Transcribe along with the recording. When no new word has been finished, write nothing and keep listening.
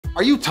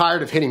Are you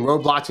tired of hitting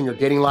roadblocks in your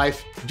dating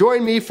life?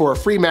 Join me for a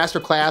free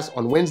masterclass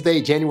on Wednesday,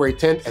 January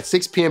 10th at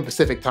 6 p.m.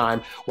 Pacific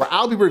time, where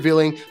I'll be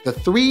revealing the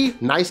 3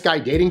 nice guy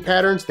dating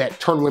patterns that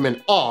turn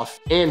women off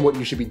and what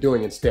you should be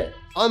doing instead.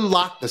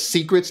 Unlock the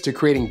secrets to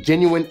creating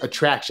genuine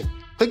attraction.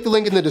 Click the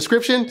link in the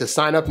description to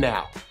sign up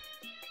now.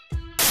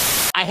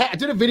 I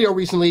did a video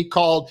recently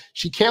called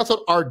She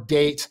Canceled Our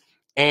Date,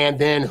 and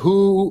then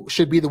who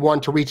should be the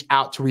one to reach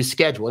out to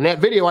reschedule. In that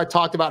video, I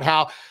talked about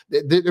how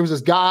there was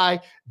this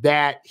guy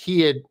that he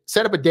had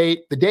set up a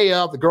date the day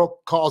of. The girl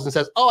calls and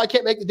says, oh, I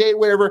can't make the date,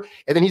 whatever.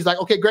 And then he's like,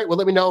 okay, great. Well,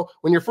 let me know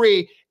when you're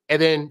free. And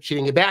then she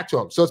didn't get back to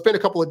him. So it's been a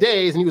couple of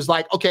days, and he was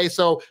like, okay,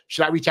 so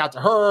should I reach out to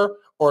her,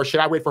 or should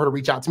I wait for her to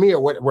reach out to me, or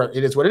what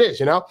it is,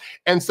 you know?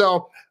 And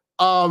so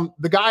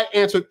the guy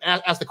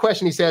asked the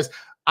question. He says,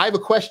 I have a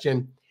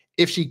question.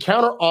 If she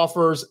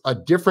counteroffers a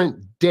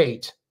different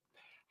date,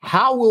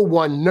 how will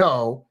one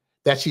know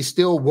that she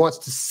still wants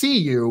to see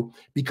you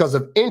because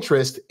of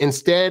interest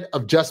instead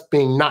of just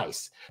being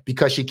nice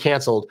because she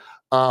canceled?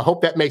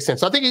 Hope that makes sense.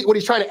 So I think what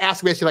he's trying to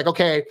ask basically like,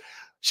 okay,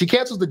 she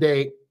cancels the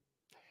date,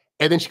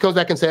 and then she comes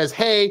back and says,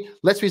 hey,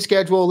 let's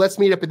reschedule. Let's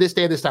meet up at this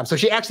day at this time. So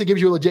she actually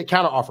gives you a legit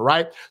counteroffer,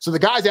 right? So the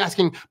guy's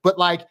asking, but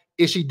like,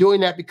 is she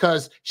doing that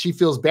because she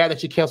feels bad that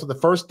she canceled the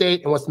first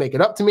date and wants to make it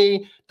up to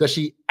me? Does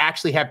she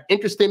actually have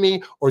interest in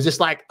me, or is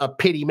this like a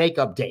pity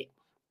makeup date?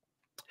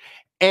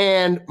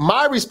 And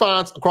my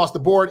response across the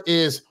board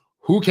is,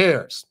 who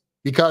cares?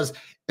 Because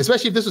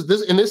especially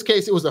if in this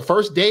case, it was the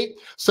first date.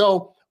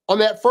 So on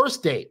that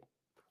first date,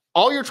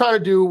 all you're trying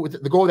to do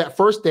with the goal of that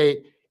first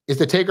date is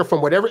to take her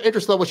from whatever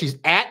interest level she's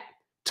at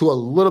to a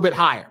little bit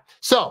higher.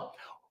 So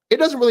it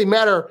doesn't really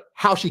matter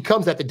how she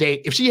comes at the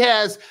date. If she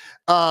has,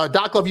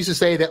 Doc Love used to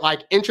say that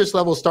like interest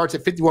level starts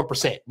at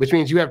 51%, which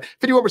means you have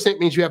 51%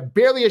 means you have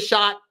barely a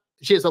shot.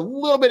 She has a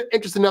little bit of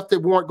interest enough to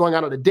warrant going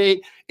out on a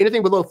date.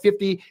 Anything below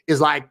 50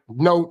 is like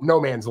no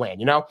man's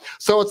land, you know?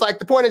 So it's like,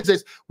 the point is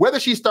this,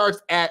 whether she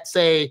starts at,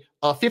 say,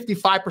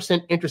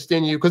 55% interest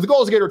in you, because the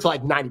goal is to get her to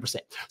like 90%.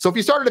 So if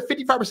you started at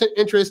 55%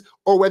 interest,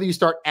 or whether you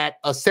start at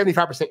a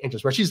 75%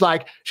 interest, where she's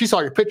like, she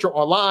saw your picture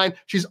online,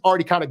 she's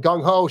already kind of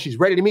gung-ho, she's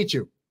ready to meet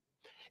you.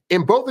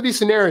 In both of these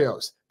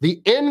scenarios,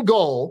 the end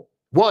goal,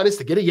 one, is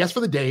to get a yes for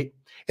the date,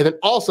 and then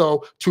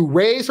also to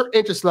raise her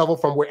interest level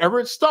from wherever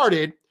it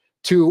started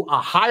to a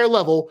higher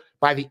level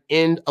by the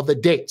end of the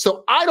date.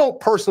 So I don't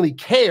personally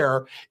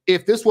care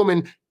if this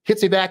woman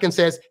hits me back and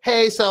says,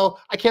 hey, so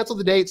I canceled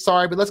the date,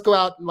 sorry, but let's go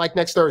out like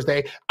next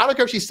Thursday. I don't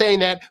care if she's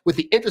saying that with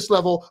the interest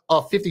level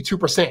of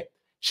 52%.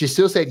 She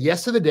still said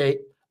yes to the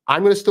date.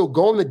 I'm going to still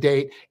go on the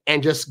date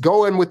and just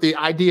go in with the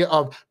idea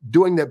of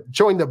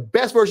showing the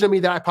best version of me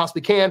that I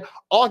possibly can.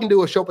 All I can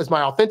do is show up as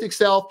my authentic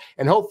self,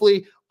 and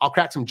hopefully I'll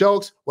crack some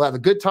jokes. We'll have a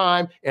good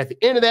time. And at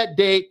the end of that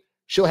date,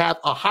 she'll have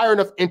a higher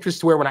enough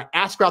interest to where when I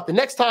ask her out the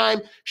next time,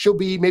 she'll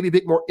be maybe a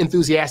bit more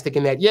enthusiastic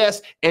in that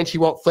yes, and she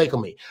won't flake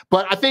on me.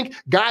 But I think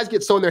guys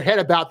get so in their head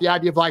about the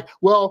idea of like,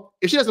 well,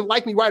 if she doesn't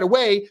like me right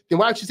away, then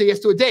why don't you say yes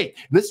to a date?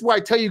 And this is why I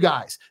tell you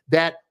guys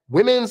that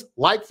women's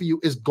like for you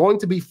is going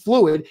to be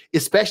fluid,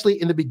 especially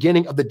in the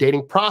beginning of the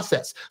dating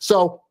process.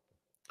 So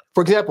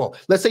for example,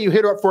 let's say you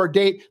hit her up for a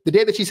date. The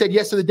day that she said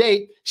yes to the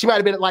date, she might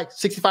have been at like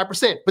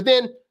 65%, but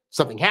then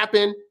something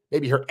happened.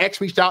 Maybe her ex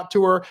reached out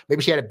to her.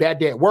 Maybe she had a bad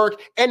day at work.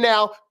 And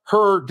now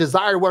her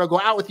desire to want to go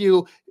out with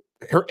you,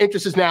 her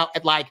interest is now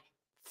at like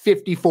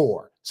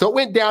 54. So it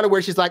went down to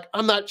where she's like,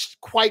 I'm not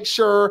quite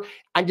sure.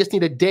 I just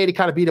need a day to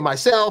kind of be to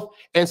myself.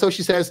 And so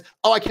she says,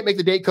 oh, I can't make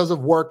the date because of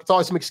work. It's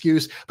always some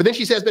excuse. But then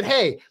she says, but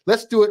hey,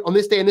 let's do it on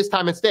this day and this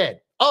time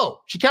instead. Oh,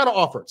 she counter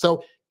offered.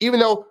 So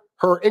even though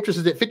her interest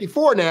is at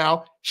 54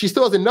 now, she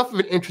still has enough of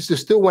an interest to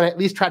still want to at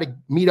least try to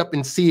meet up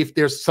and see if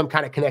there's some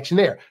kind of connection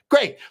there.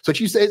 Great. So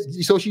you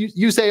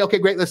say, okay,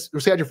 great, let's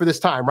reschedule for this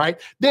time,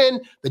 right? Then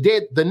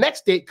the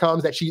next date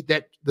comes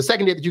that the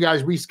second date that you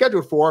guys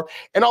rescheduled for,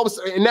 and all of a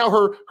sudden, and now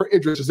her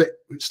interest is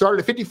started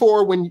at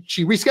 54 when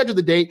she rescheduled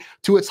the date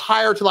to it's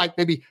higher to like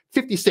maybe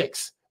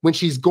 56 when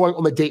she's going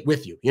on the date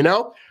with you, you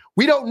know?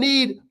 We don't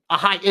need a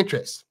high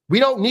interest. We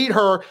don't need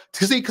her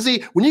to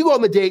see, when you go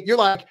on the date, you're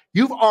like,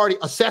 you've already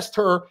assessed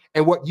her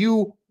and what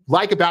you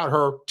like about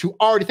her to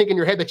already think in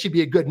your head that she'd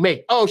be a good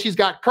mate. Oh, she's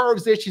got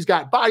curves this, she's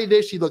got body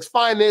this, she looks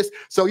fine this.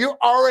 So you're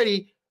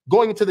already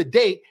going into the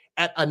date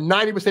at a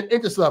 90%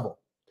 interest level.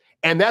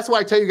 And that's why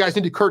I tell you guys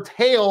need to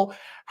curtail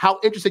how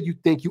interested you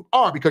think you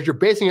are, because you're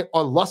basing it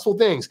on lustful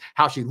things,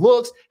 how she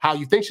looks, how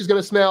you think she's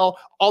going to smell,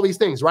 all these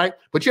things, right?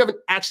 But you haven't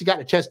actually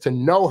gotten a chance to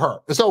know her.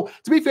 And so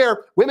to be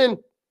fair, women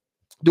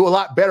do a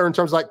lot better in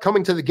terms of like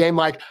coming to the game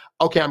like,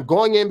 okay, I'm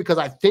going in because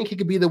I think he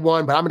could be the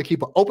one, but I'm going to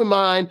keep an open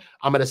mind.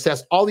 I'm going to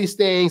assess all these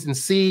things and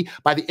see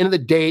by the end of the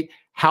date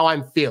how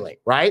I'm feeling,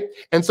 right?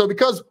 And so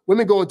because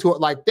women go into it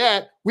like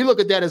that, we look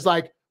at that as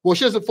like, well,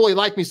 she doesn't fully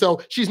like me,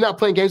 so she's not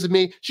playing games with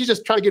me. She's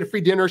just trying to get a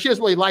free dinner. She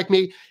doesn't really like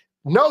me.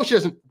 No, she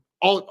doesn't.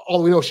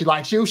 All we know, she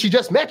likes you. She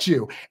just met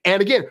you. And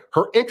again,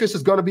 her interest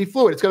is going to be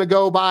fluid. It's going to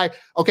go by,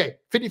 okay,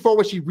 54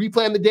 when she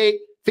replanned the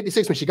date,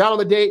 56 when she got on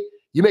the date.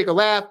 You make her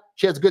laugh.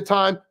 She has a good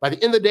time. By the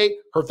end of the date,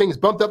 her thing's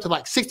bumped up to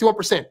like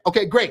 61%.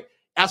 Okay, great.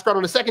 Ask her out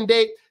on a second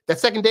date. That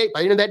second date,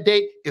 by the end of that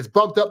date, is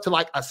bumped up to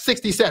like a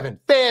 67.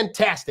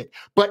 Fantastic.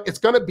 But it's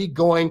going to be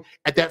going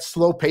at that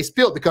slow paced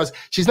build because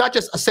she's not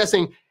just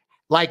assessing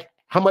like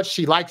how much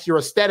she likes your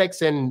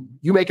aesthetics and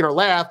you making her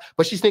laugh,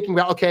 but she's thinking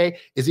about, okay,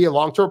 is he a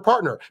long-term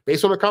partner?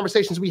 Based on the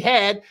conversations we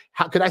had,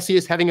 how could I see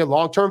us having a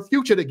long-term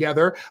future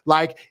together?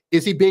 Like,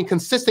 is he being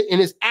consistent in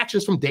his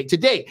actions from date to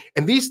date?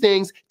 And these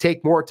things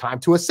take more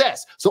time to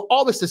assess. So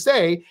all this to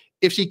say,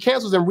 if she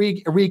cancels and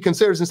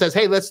reconsiders and says,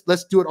 hey, let's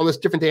do it on this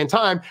different day and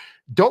time,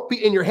 don't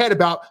be in your head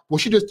about, well,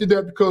 she just did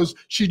that because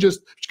she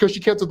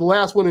canceled the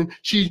last one and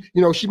she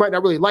might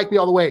not really like me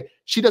all the way.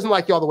 She doesn't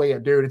like you all the way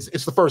in, dude.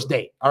 It's the first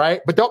date, all right?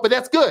 But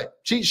that's good.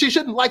 She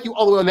shouldn't like you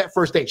all the way on that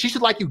first date. She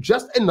should like you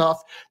just enough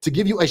to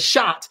give you a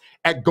shot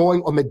at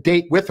going on the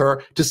date with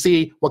her to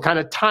see what kind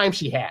of time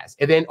she has.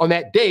 And then on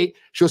that date,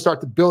 she'll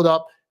start to build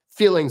up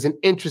feelings and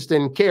interest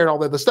and care and all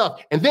that other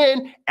stuff. And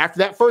then after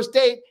that first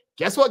date,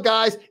 guess what,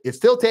 guys? It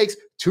still takes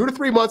 2 to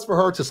 3 months for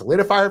her to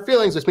solidify her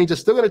feelings, which means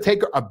it's still going to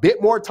take her a bit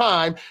more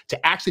time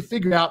to actually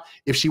figure out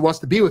if she wants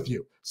to be with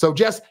you. So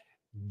just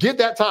give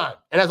that time.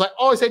 And as I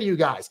always say to you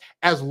guys,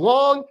 as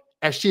long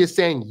as she is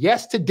saying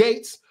yes to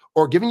dates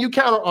or giving you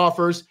counter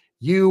offers,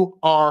 you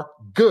are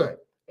good.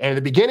 And in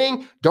the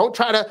beginning, don't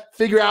try to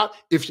figure out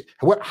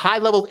what high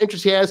level of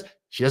interest she has.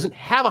 She doesn't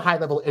have a high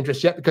level of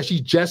interest yet because she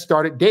just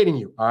started dating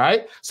you. All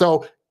right.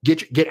 So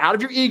get out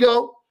of your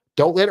ego.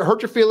 Don't let it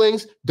hurt your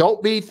feelings.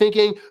 Don't be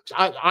thinking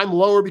I'm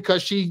lower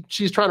because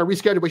she's trying to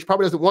reschedule, but she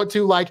probably doesn't want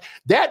to. Like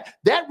that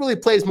really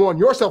plays more on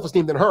your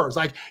self-esteem than hers.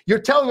 Like you're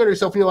telling her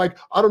yourself and you're like,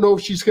 I don't know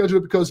if she's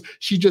scheduled it because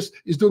she just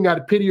is doing it out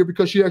of pity or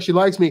because she actually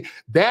likes me.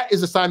 That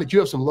is a sign that you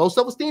have some low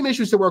self-esteem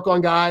issues to work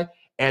on, guy.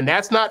 And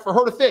that's not for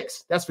her to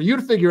fix. That's for you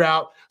to figure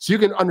out so you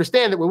can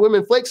understand that when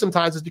women flake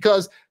sometimes it's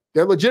because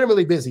they're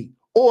legitimately busy.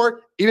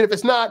 Or even if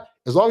it's not,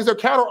 as long as they're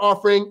counter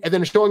offering and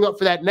then showing up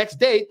for that next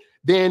date,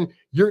 then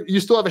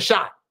you still have a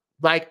shot.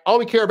 Like, all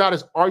we care about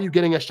is, are you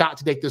getting a shot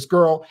to date this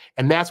girl?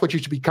 And that's what you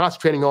should be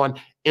concentrating on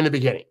in the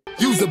beginning.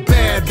 You's a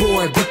bad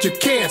boy, but you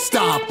can't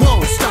stop,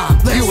 won't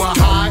stop. You a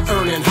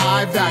high-earning,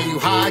 high-value,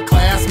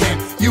 high-class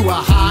man. You a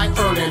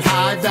high-earning,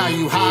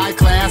 high-value,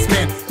 high-class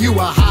man. You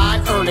a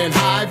high-earning,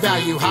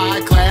 high-value,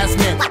 high-class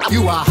man.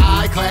 You a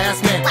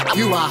high-class man.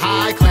 You a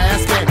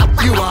high-class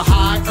man. You